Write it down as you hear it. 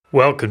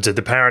Welcome to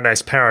the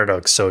Paradise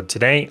Paradox. So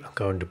today I'm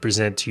going to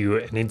present to you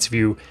an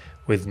interview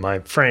with my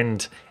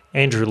friend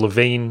Andrew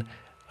Levine,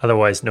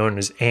 otherwise known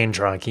as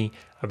Andrarchy,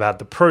 about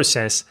the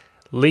process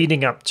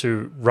leading up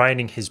to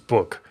writing his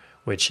book,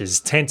 which is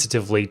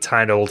tentatively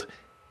titled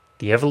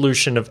The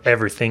Evolution of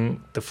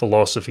Everything, the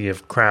Philosophy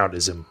of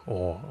Crowdism,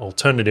 or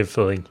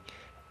alternatively,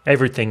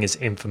 Everything is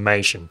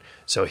Information.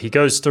 So he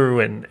goes through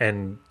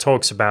and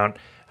talks about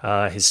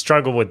his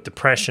struggle with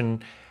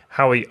depression,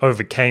 how he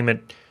overcame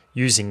it,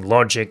 using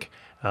logic.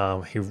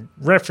 He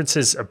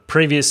references a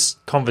previous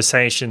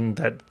conversation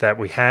that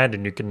we had,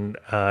 and you can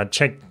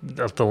check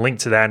the link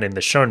to that in the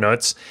show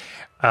notes.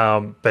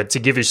 But to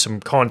give you some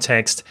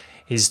context,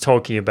 he's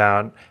talking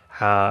about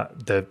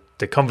the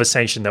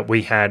conversation that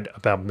we had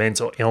about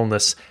mental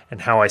illness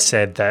and how I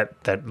said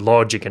that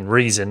logic and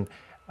reason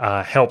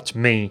helped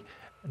me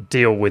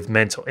deal with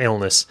mental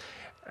illness.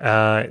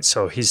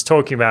 So he's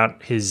talking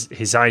about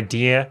his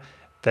idea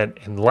that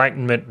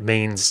enlightenment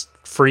means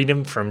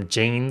freedom from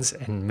genes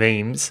and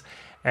memes,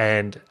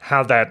 and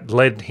how that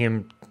led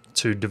him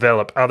to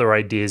develop other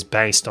ideas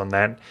based on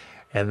that,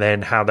 and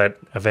then how that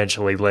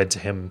eventually led to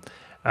him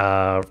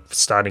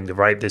starting to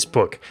write this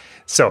book.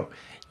 So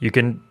you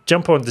can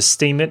jump on to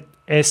Steemit,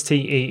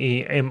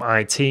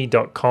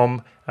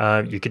 STEEMIT.com.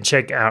 You can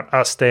check out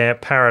us there,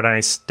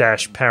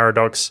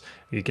 Paradise-Paradox.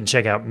 You can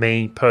check out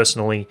me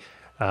personally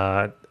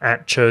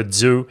at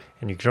Churdzu,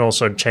 and you can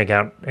also check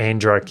out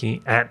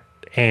Andrarchy at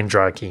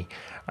Andrarchy.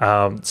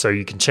 So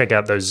you can check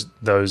out those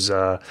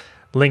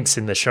links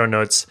in the show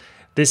notes.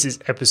 This is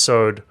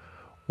episode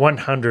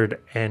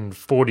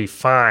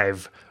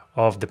 145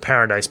 of the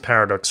Paradise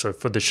Paradox. So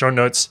for the show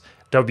notes,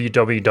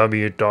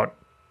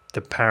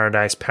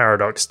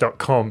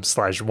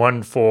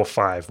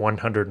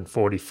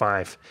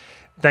 www.theparadiseparadox.com/145.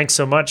 Thanks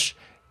so much.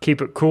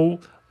 Keep it cool.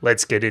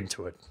 Let's get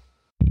into it.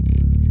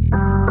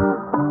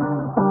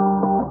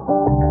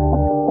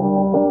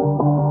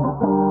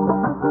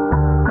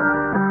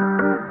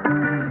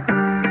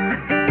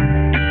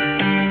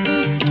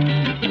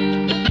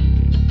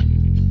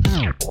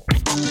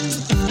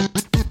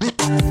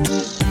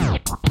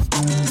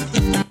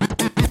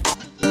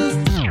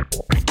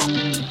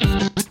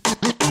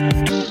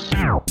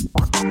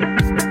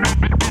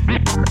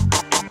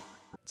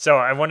 So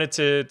I wanted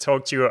to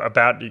talk to you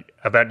about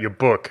your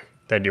book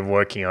that you're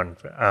working on,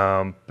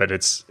 but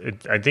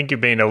I think you're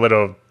being a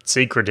little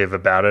secretive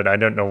about it. I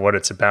don't know what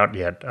it's about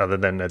yet, other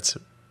than that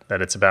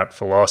it's about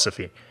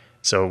philosophy.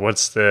 So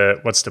what's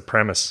the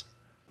premise?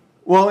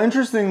 Well,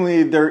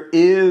 interestingly, there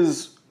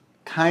is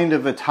kind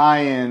of a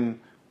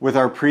tie-in with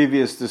our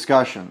previous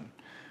discussion,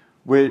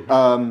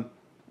 about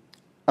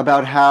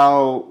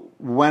how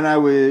when I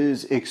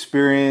was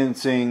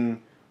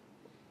experiencing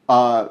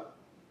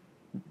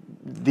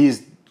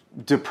these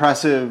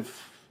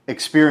depressive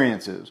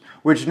experiences,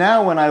 which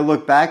now when I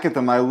look back at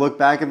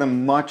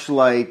them much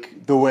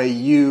like the way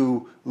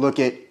you look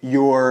at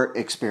your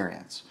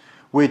experience,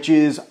 which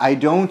is I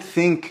don't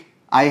think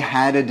I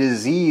had a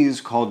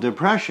disease called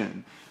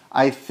depression.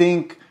 I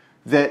think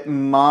that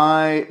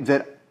my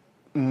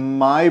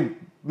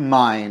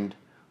mind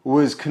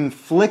was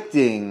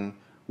conflicting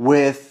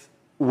with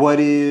what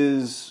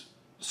is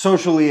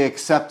socially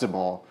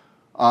acceptable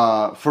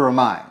for a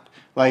mind.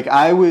 Like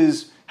I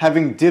was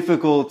having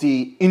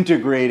difficulty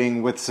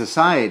integrating with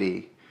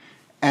society,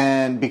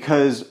 and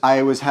because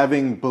I was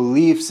having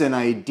beliefs and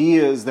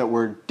ideas that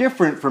were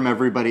different from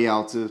everybody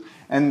else's,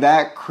 and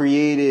that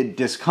created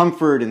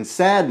discomfort and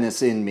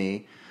sadness in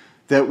me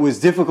that was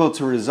difficult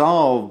to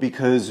resolve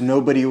because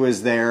nobody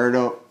was there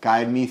to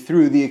guide me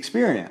through the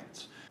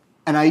experience.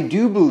 And I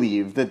do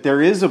believe that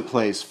there is a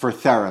place for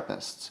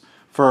therapists,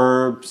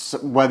 for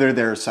whether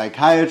they're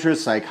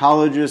psychiatrists,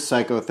 psychologists,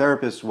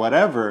 psychotherapists,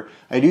 whatever.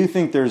 I do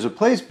think there's a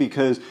place,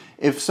 because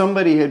if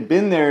somebody had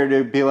been there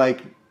to be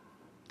like,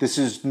 this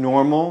is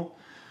normal,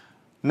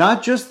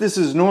 not just this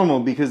is normal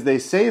because they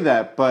say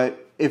that,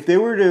 but if they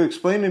were to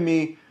explain to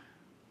me,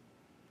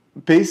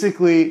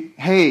 basically,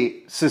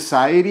 hey,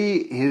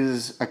 society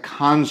is a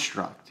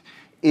construct.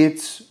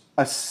 It's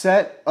a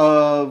set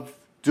of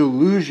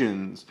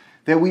delusions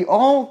that we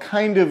all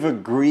kind of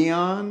agree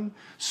on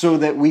so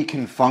that we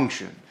can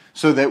function,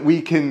 so that we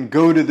can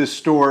go to the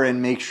store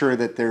and make sure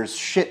that there's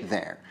shit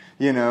there.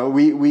 You know,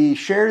 we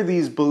share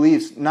these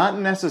beliefs not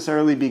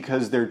necessarily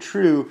because they're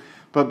true,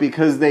 but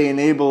because they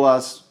enable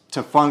us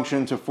to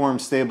function, to form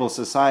stable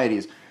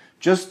societies.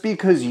 Just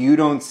because you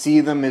don't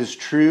see them as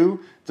true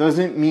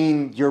doesn't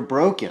mean you're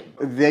broken.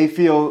 They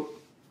feel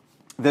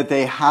that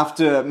they have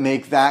to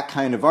make that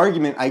kind of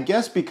argument, I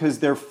guess because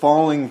they're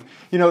falling,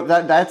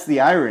 that's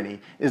the irony,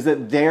 is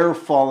that they're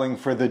falling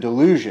for the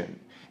delusion.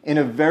 In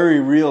a very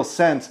real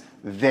sense,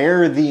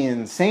 they're the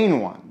insane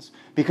ones,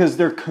 because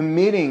they're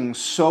committing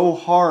so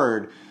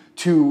hard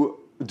to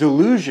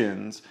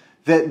delusions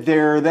that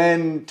they're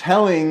then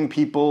telling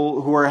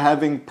people who are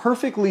having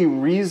perfectly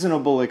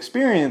reasonable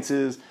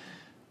experiences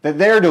that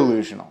they're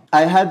delusional.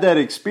 I had that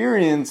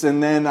experience,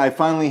 and then I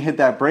finally hit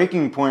that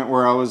breaking point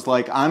where I was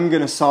like, I'm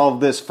going to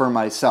solve this for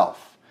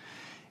myself.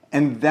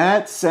 And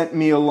that sent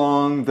me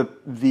along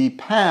the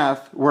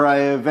path where I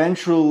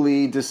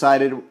eventually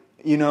decided,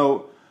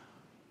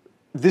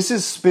 this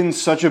has been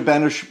such a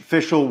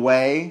beneficial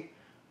way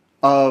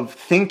of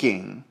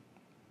thinking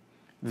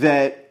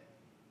that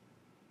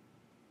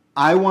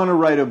I want to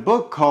write a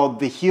book called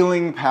The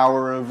Healing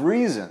Power of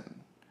Reason.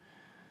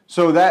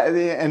 So that,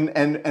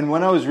 and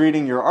when I was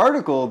reading your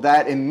article,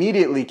 that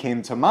immediately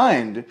came to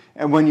mind.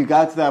 And when you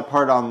got to that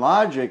part on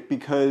logic,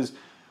 because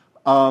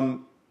that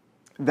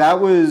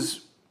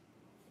was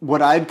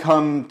what I'd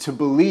come to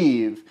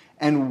believe.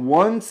 And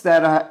once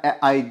that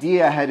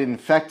idea had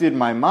infected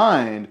my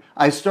mind,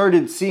 I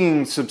started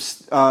seeing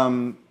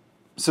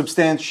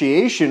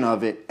substantiation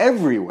of it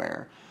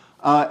everywhere.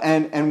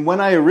 And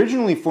when I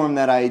originally formed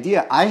that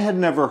idea, I had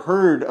never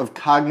heard of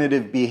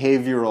cognitive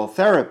behavioral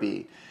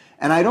therapy.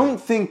 And I don't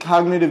think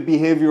cognitive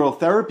behavioral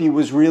therapy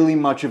was really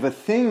much of a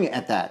thing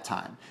at that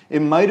time.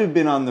 It might have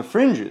been on the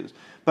fringes.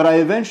 But I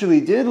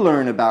eventually did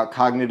learn about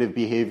cognitive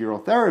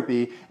behavioral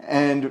therapy,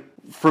 and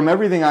from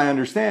everything I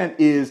understand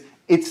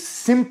it's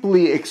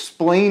simply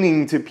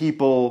explaining to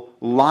people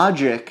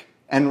logic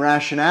and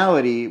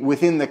rationality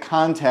within the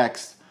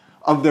context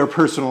of their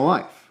personal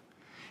life.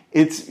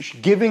 It's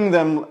giving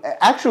them,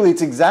 actually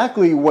it's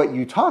exactly what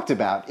you talked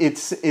about.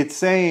 It's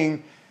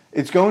saying,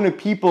 it's going to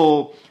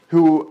people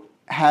who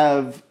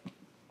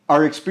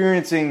are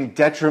experiencing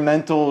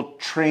detrimental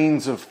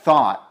trains of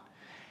thought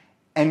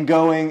and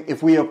going,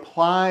 if we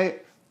apply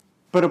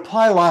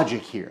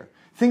logic here.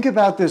 Think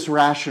about this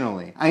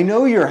rationally. I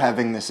know you're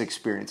having this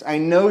experience. I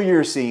know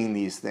you're seeing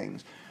these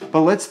things.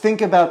 But let's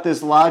think about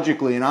this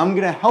logically, and I'm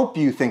going to help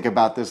you think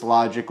about this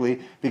logically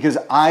because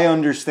I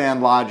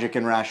understand logic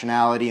and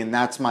rationality, and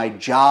that's my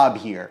job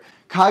here.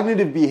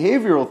 Cognitive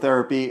behavioral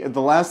therapy,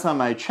 the last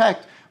time I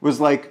checked, was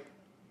like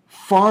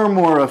far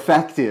more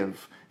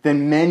effective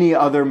than many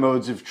other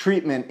modes of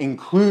treatment,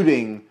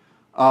 including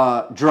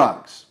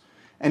drugs.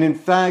 And in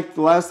fact,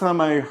 the last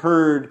time I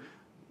heard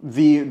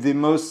the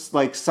most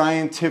like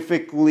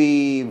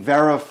scientifically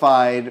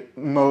verified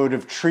mode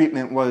of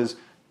treatment was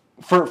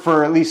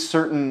for at least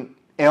certain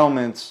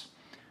ailments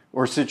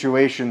or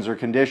situations or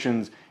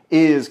conditions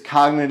is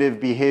cognitive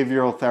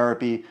behavioral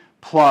therapy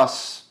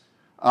plus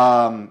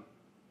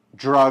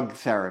drug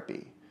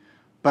therapy.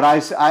 But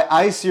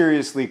I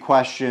seriously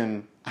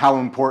question how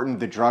important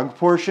the drug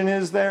portion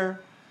is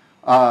there,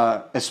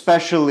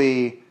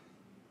 especially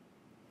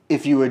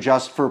if you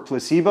adjust for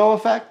placebo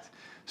effect.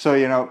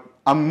 So,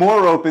 I'm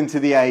more open to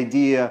the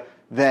idea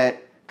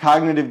that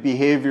cognitive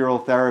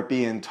behavioral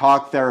therapy and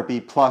talk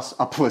therapy plus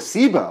a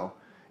placebo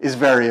is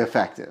very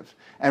effective.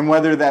 And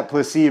whether that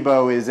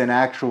placebo is an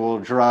actual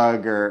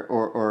drug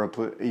or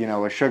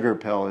a sugar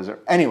pill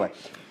anyway.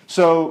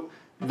 So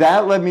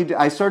that led me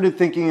I started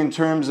thinking in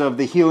terms of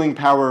the healing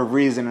power of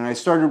reason, and I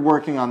started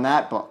working on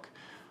that book.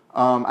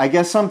 I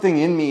guess something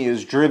in me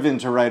is driven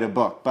to write a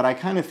book, but I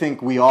kind of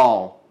think we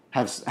all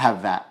have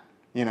that.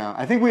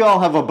 I think we all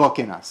have a book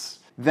in us.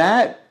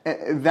 That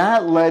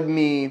led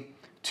me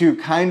to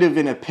kind of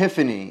an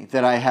epiphany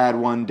that I had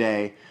one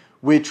day,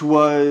 which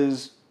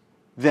was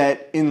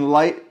that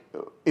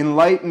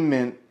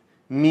enlightenment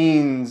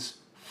means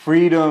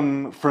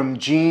freedom from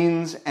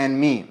genes and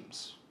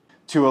memes.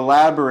 To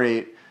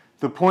elaborate,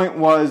 the point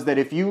was that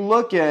if you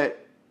look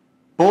at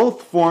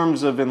both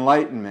forms of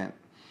enlightenment,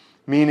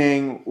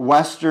 meaning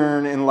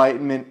Western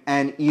Enlightenment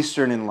and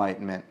Eastern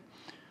Enlightenment,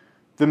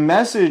 the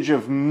message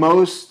of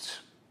most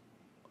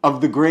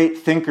of the great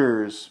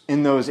thinkers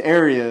in those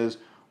areas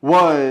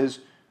was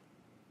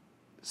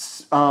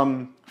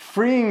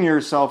freeing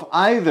yourself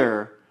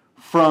either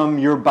from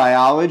your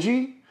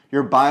biology,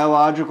 your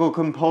biological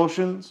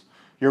compulsions,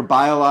 your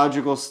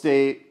biological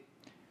state,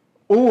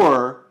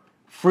 or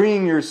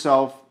freeing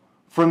yourself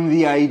from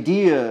the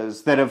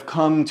ideas that have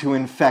come to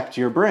infect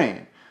your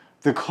brain,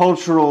 the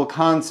cultural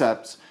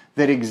concepts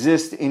that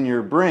exist in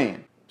your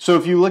brain. So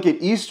if you look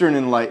at Eastern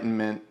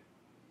Enlightenment,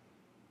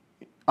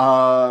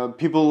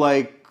 people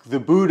like the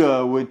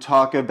Buddha would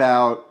talk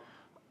about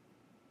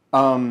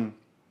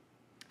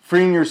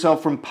freeing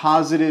yourself from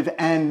positive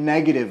and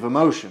negative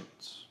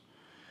emotions.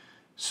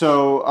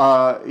 So,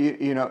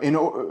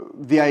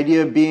 the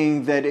idea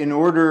being that in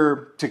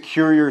order to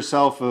cure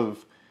yourself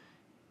of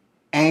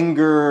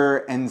anger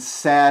and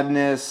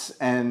sadness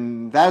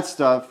and that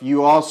stuff,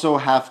 you also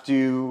have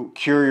to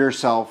cure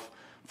yourself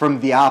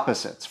from the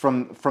opposites,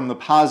 from the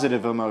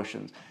positive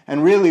emotions.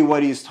 And really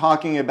what he's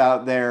talking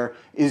about there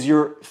is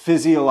your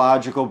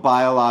physiological,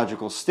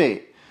 biological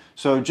state.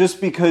 So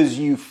just because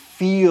you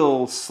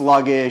feel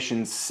sluggish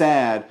and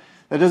sad,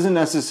 that doesn't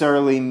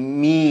necessarily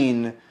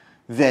mean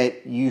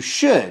that you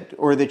should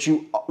or that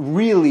you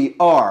really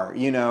are.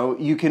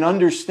 You can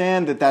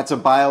understand that that's a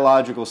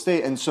biological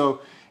state. And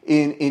so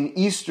in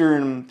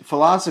Eastern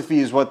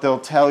philosophies, what they'll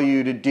tell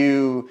you to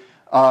do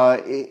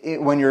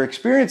when you're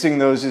experiencing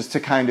those is to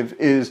kind of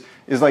is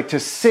like to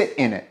sit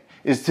in it,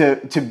 is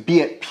to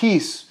be at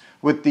peace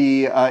with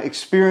the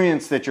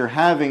experience that you're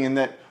having, and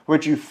that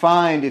what you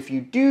find if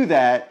you do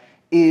that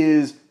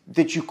is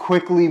that you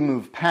quickly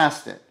move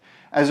past it.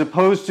 as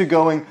opposed to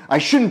going, I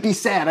shouldn't be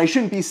sad, I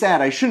shouldn't be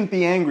sad, I shouldn't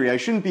be angry, I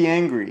shouldn't be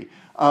angry.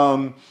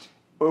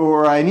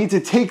 Or I need to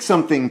take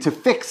something to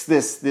fix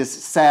this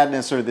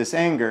sadness or this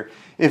anger.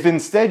 If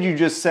instead you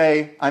just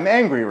say, I'm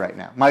angry right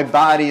now, my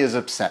body is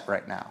upset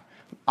right now,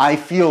 I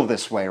feel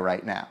this way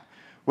right now,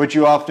 what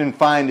you often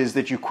find is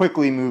that you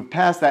quickly move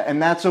past that,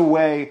 and that's a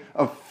way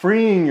of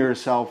freeing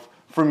yourself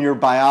from your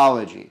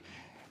biology.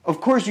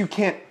 Of course, you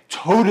can't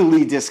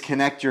totally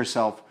disconnect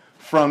yourself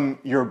from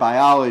your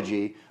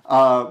biology,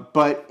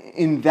 but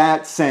in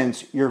that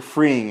sense, you're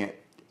freeing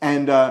it,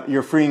 and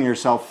you're freeing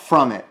yourself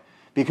from it,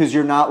 because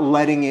you're not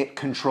letting it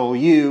control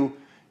you,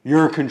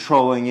 you're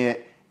controlling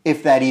it,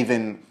 if that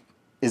even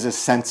is a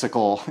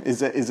sensible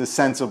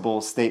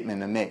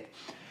statement to make.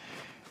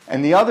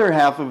 And the other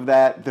half of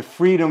that, the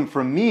freedom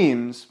from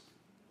memes,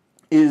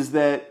 is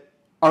that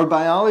our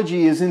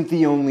biology isn't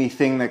the only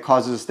thing that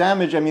causes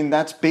damage. I mean,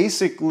 that's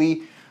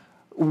basically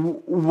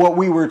what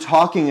we were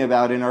talking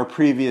about in our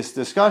previous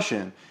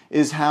discussion,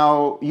 is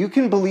how you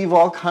can believe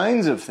all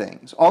kinds of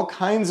things, all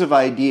kinds of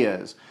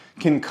ideas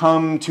can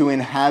come to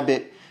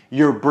inhabit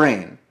your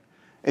brain.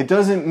 It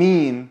doesn't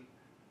mean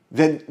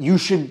that you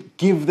should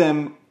give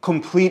them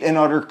complete and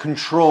utter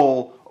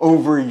control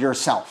over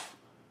yourself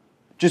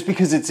just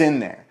because it's in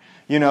there.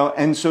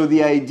 And so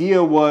the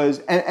idea was,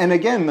 and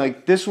again,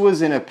 like, this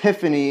was an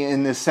epiphany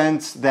in the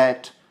sense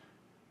that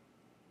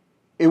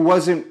it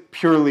wasn't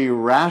purely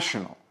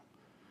rational.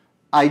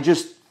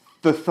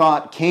 The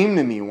thought came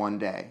to me one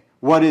day,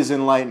 what is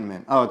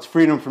enlightenment? Oh, it's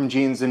freedom from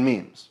genes and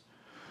memes.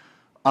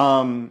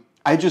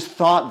 I just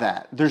thought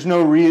that. There's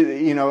no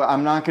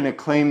I'm not going to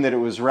claim that it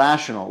was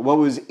rational. What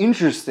was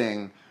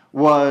interesting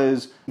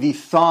was the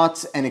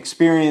thoughts and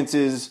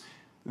experiences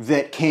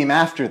that came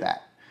after that.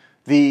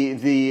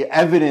 The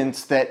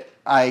evidence that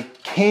I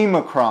came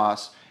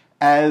across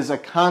as a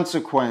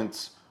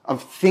consequence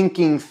of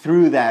thinking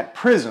through that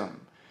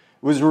prism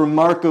was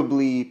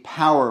remarkably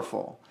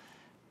powerful.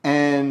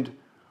 And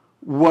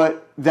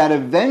what that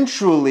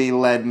eventually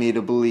led me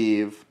to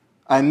believe,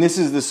 and this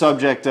is the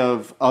subject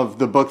of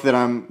the book that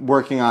I'm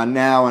working on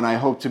now, and I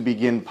hope to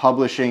begin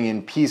publishing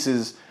in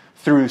pieces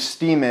through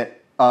Steemit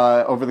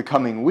over the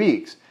coming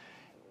weeks,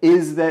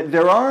 is that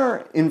there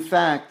are, in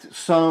fact,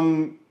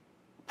 some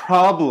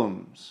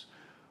problems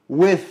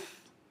with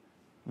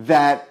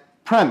that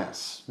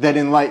premise, that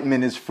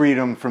enlightenment is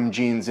freedom from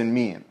genes and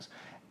memes.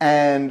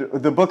 And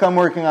the book I'm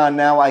working on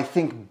now, I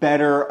think,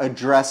 better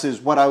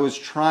addresses what I was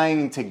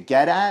trying to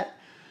get at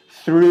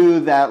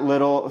through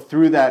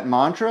that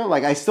mantra.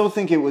 Like, I still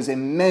think it was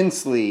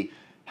immensely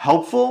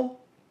helpful,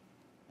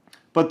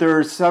 but there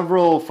are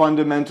several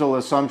fundamental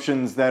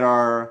assumptions that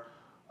are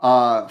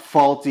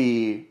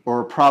faulty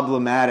or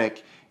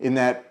problematic in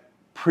that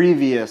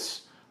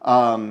previous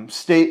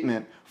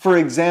statement. For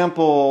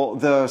example,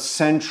 the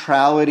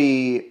central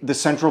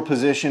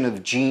position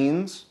of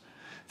genes,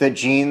 that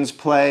genes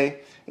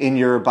play in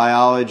your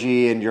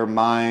biology and your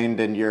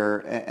mind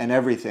and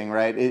everything,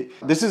 right?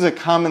 This is a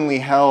commonly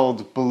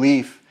held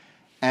belief,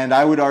 and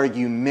I would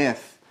argue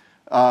myth,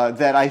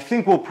 that I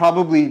think will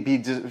probably be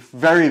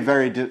very,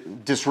 very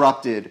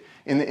disrupted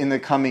in the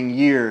coming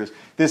years.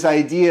 This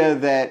idea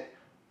that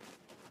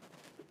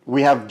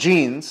we have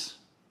genes,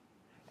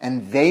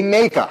 and they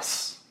make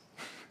us.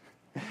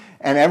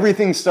 And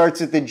everything starts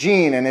at the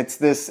gene, and it's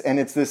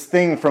this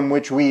thing from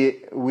which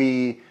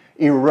we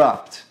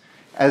erupt,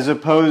 as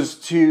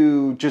opposed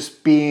to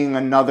just being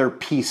another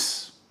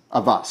piece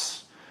of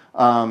us.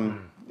 A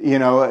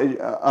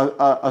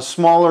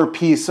smaller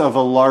piece of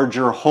a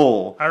larger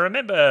whole. I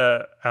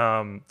remember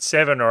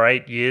 7 or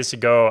 8 years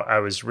ago, I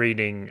was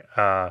reading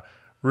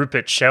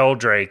Rupert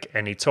Sheldrake,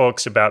 and he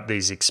talks about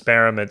these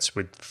experiments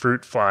with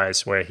fruit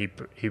flies where he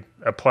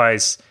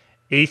applies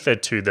ether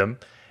to them,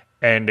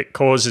 and it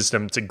causes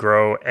them to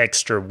grow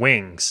extra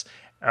wings.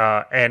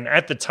 And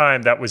at the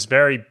time, that was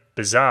very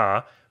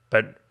bizarre.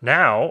 But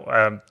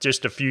now,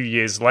 just a few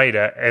years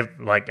later,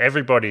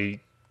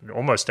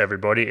 almost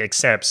everybody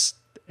accepts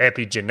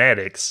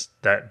epigenetics,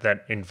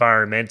 that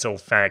environmental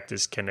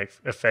factors can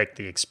affect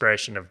the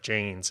expression of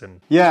genes. And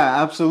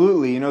yeah,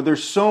 absolutely.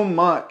 There's so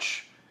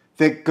much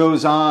that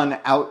goes on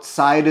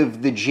outside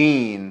of the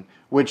gene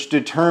which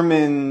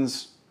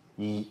determines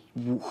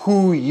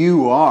who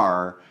you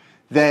are,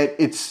 that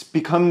it's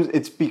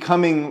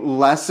becoming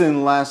less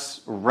and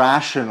less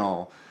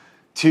rational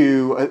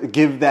to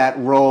give that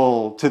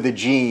role to the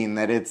gene,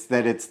 that it's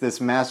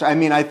this master. I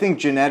mean, I think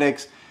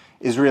genetics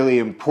is really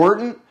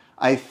important.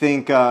 I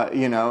think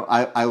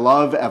I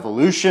love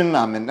evolution.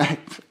 I'm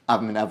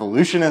an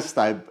evolutionist.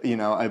 I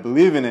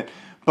believe in it.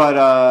 But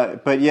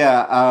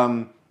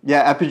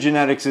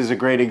epigenetics is a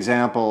great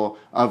example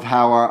of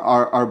how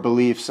our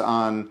beliefs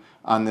on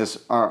this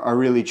are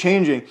really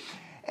changing.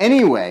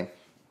 Anyway,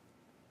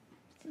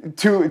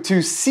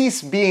 to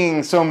cease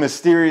being so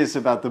mysterious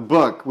about the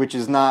book, which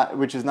is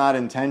not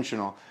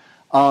intentional.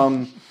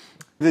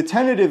 The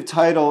tentative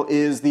title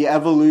is The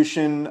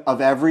Evolution of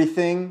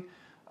Everything,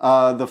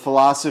 the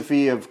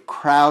Philosophy of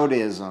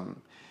Crowdism.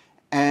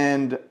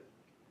 And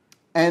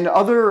And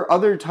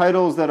other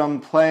titles that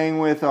I'm playing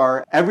with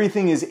are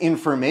Everything is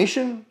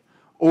Information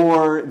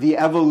or The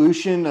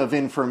Evolution of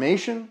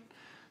Information.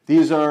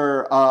 These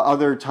are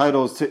other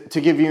titles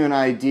to give you an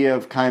idea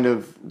of kind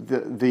of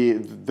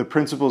the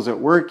principles at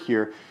work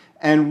here.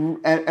 And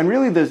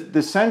really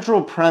the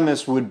central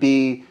premise would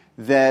be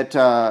that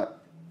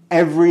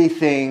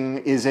everything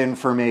is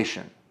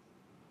information.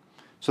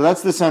 So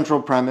that's the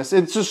central premise.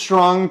 It's a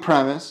strong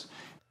premise.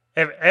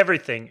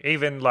 Everything,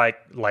 even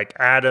like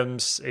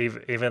atoms,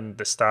 even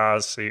the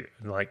stars,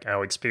 like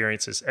our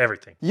experiences,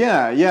 everything.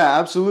 Yeah,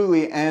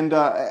 absolutely. And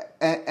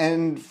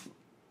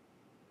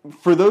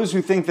for those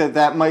who think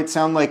that might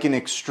sound like an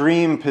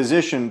extreme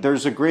position,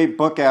 there's a great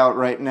book out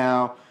right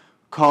now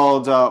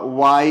called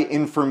Why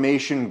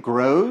Information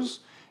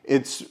Grows.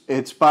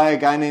 It's by a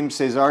guy named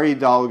Cesar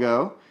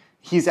Hidalgo.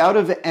 He's out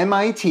of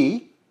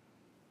MIT,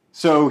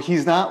 so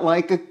he's not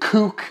like a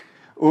kook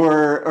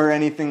or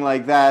anything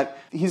like that.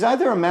 He's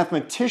either a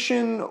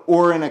mathematician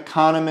or an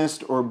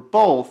economist or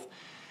both.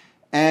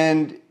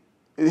 And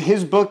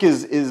his book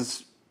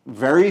is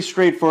very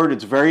straightforward.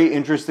 It's very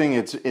interesting.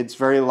 It's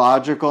very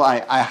logical.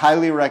 I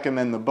highly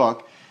recommend the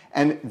book.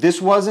 And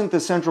this wasn't the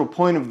central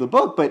point of the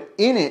book, but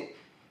in it,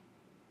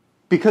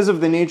 because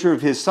of the nature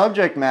of his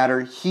subject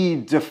matter, he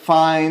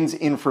defines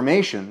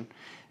information.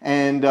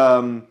 And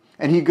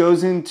he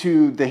goes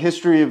into the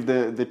history of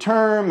the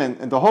term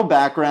and the whole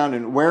background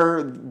and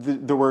where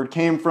the word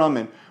came from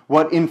and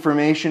what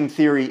information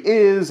theory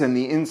is and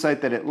the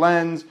insight that it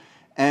lends.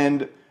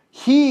 And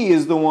he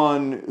is the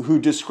one who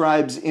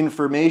describes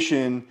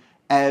information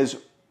as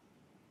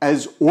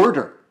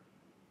order,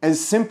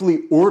 as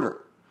simply order.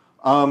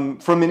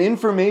 From an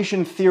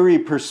information theory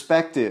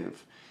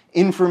perspective,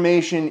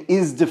 information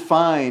is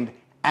defined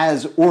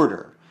as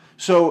order.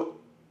 So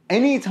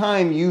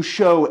anytime you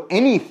show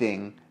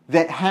anything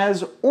that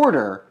has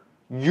order,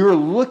 you're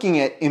looking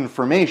at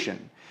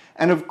information.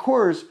 And of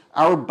course,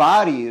 our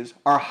bodies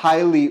are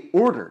highly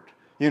ordered.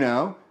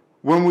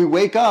 When we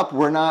wake up,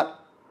 we're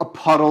not a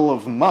puddle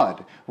of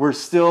mud. We're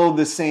still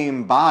the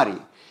same body.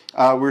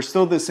 We're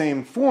still the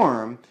same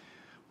form,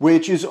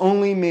 which is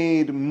only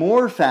made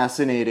more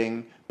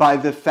fascinating by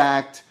the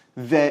fact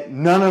that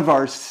none of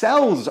our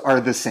cells are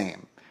the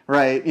same,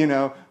 right?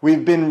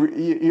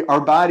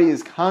 Our body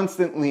is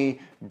constantly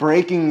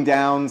breaking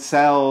down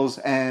cells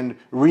and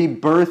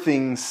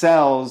rebirthing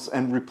cells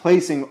and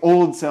replacing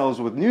old cells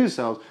with new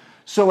cells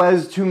so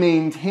as to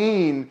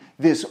maintain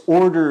this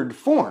ordered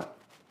form.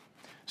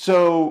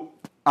 So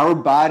our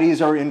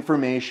bodies are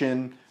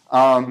information.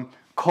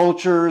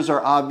 Cultures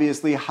are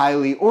obviously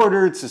highly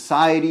ordered.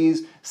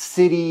 Societies,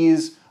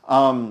 cities,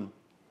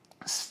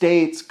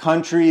 states,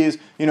 countries,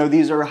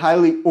 these are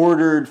highly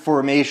ordered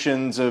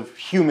formations of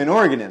human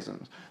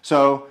organisms.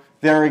 So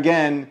there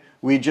again,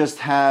 we just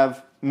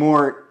have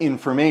more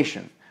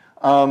information.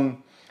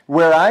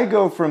 Where I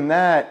go from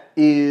that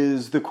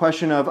is the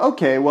question of,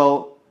 okay,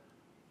 well,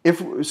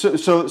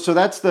 so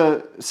that's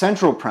the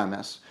central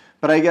premise.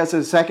 But I guess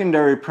a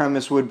secondary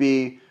premise would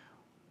be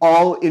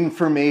all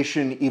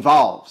information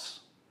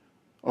evolves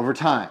over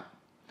time.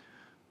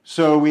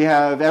 So we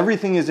have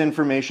everything is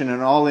information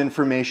and all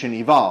information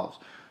evolves.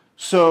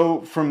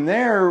 So from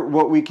there,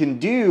 what we can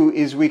do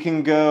is we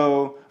can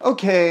go,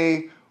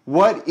 okay,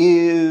 what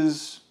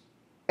is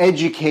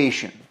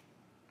education?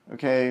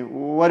 Okay,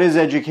 what is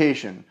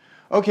education?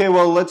 Okay,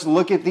 well, let's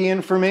look at the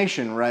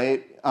information,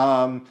 right?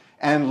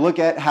 And look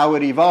at how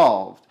it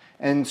evolved.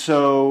 And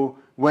so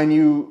when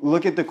you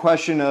look at the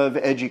question of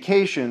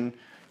education,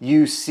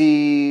 you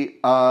see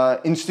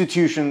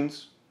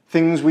institutions,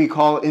 things we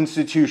call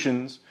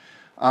institutions,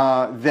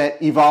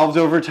 that evolved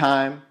over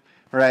time,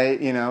 right?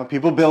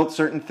 People built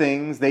certain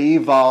things, they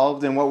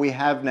evolved, and what we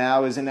have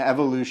now is an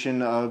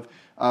evolution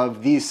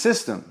of these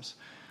systems.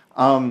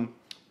 The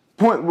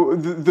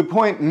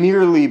point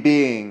merely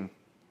being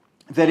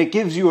that it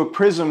gives you a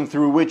prism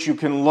through which you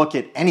can look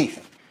at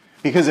anything.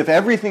 Because if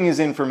everything is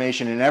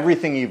information and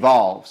everything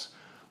evolves,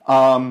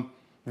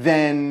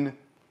 then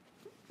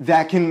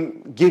that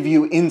can give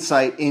you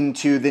insight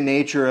into the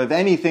nature of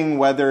anything,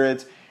 whether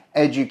it's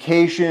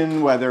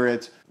education, whether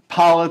it's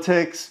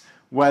politics,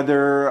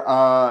 whether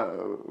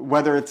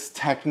it's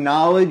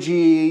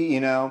technology,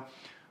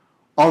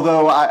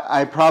 Although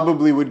I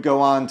probably would go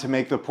on to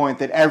make the point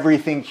that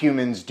everything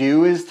humans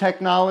do is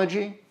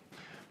technology,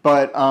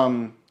 but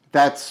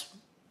that's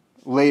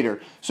later.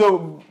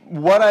 So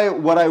what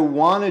I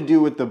want to do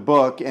with the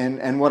book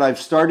and what I've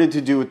started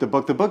to do with the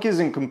book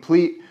isn't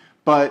complete,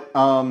 but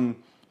I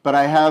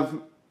have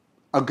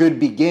a good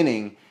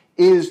beginning,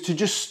 is to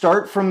just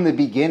start from the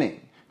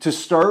beginning, to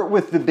start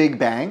with the Big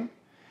Bang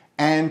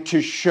and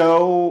to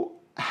show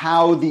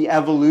how the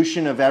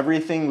evolution of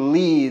everything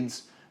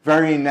leads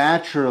very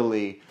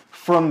naturally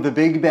from the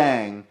Big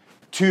Bang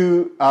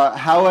to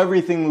how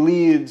everything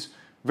leads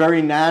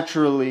very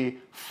naturally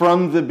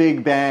from the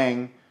Big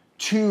Bang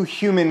to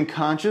human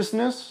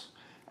consciousness,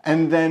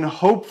 and then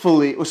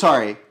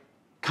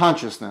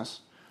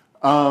consciousness,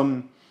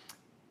 and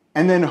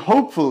then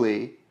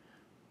hopefully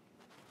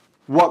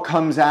what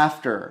comes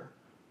after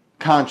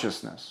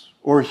consciousness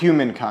or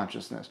human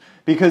consciousness.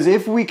 Because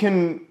if we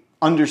can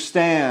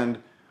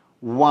understand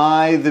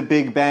why the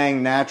Big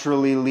Bang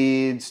naturally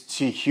leads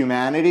to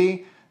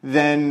humanity,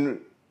 then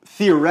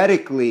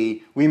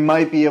theoretically we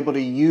might be able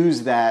to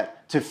use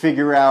that to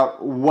figure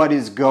out what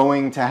is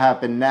going to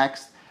happen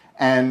next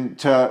and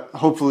to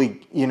hopefully,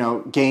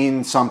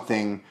 gain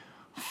something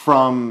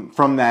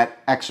from that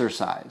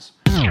exercise.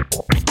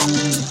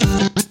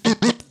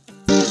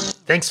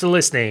 Thanks for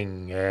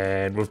listening,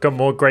 and we've got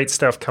more great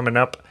stuff coming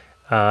up.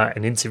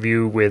 An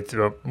interview with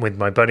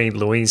my buddy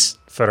Luis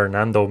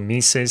Fernando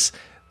Mises,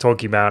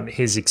 talking about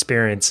his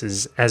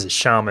experiences as a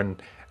shaman,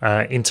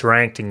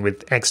 interacting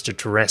with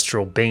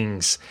extraterrestrial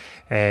beings,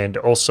 and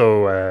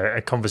also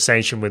a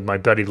conversation with my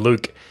buddy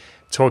Luke,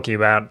 talking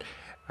about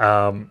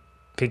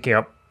picking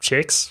up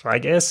chicks, I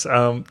guess.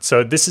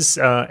 So this is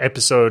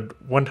episode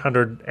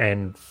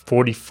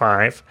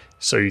 145,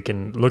 so you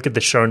can look at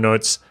the show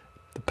notes,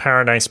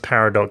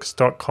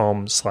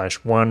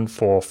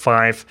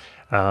 theparadiseparadox.com/145,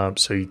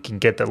 so you can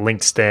get the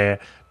links there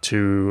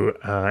to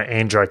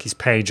Andrarchy's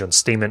page on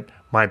Steemit,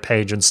 my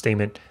page on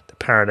Steemit, the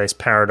Paradise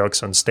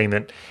Paradox on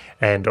Steemit,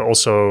 and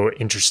also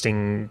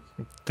interesting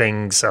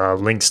things,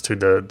 links to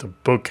the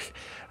book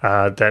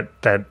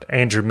that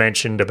Andrew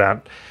mentioned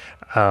about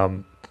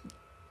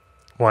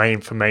why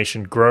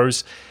information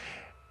grows,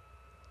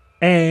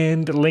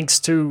 and links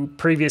to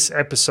previous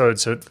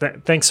episodes. So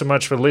thanks so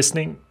much for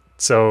listening.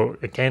 So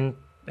again,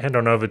 head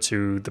on over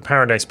to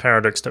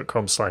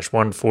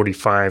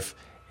theparadiseparadox.com/145,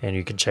 and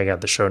you can check out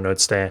the show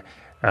notes there.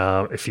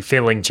 If you're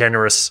feeling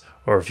generous,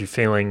 or if you're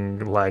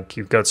feeling like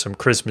you've got some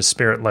Christmas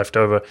spirit left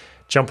over,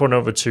 jump on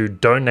over to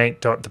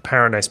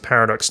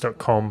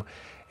donate.theparadiseparadox.com,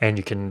 and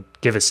you can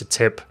give us a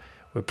tip.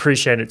 We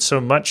appreciate it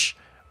so much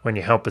when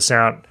you help us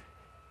out.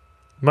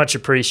 Much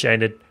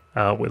appreciated.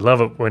 We love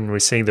it when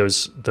we see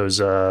those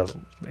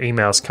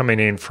emails coming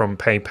in from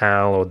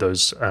PayPal, or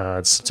those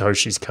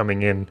satoshis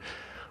coming in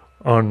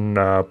on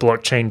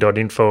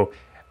blockchain.info.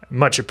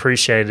 Much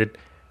appreciated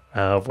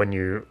when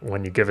you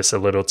give us a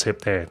little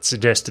tip there.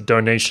 Suggest a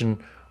donation,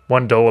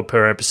 $1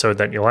 per episode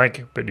that you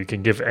like, but you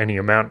can give any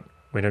amount.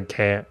 We don't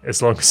care,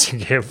 as long as you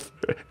give.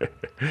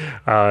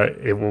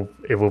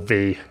 It will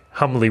be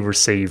humbly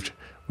received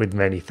with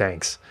many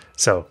thanks.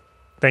 So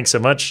thanks so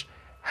much.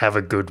 Have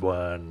a good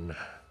one.